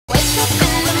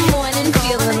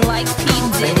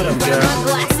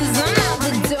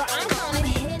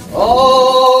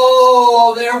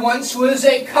once was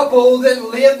a couple that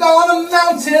lived on a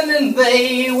mountain and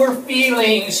they were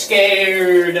feeling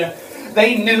scared.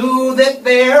 They knew that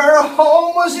their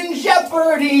home was in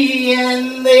jeopardy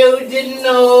and they didn't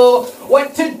know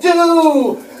what to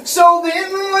do. So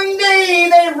then one day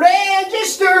they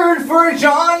registered for a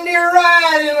John Deere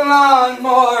riding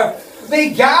lawnmower.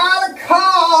 They got a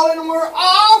call and were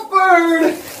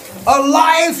offered a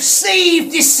life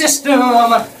safety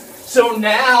system. So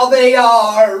now they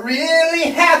are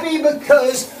really happy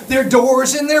because their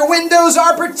doors and their windows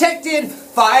are protected.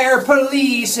 Fire,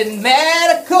 police, and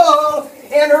medical.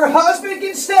 And her husband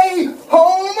can stay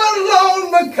home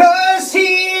alone because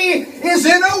he is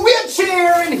in a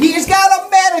wheelchair and he's got a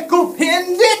medical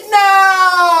pendant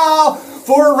now.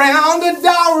 For around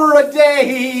 $1 a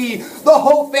day, the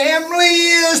whole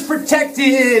family is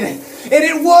protected. And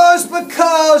it was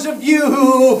because of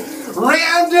you,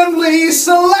 randomly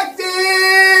selected.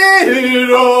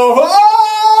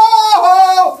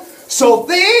 Oh, so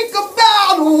think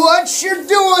about what you're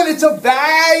doing. It's a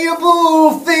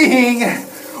valuable thing.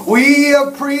 We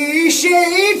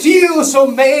appreciate you, so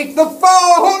make the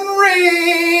phone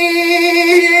ring.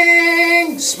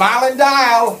 Smile and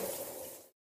dial.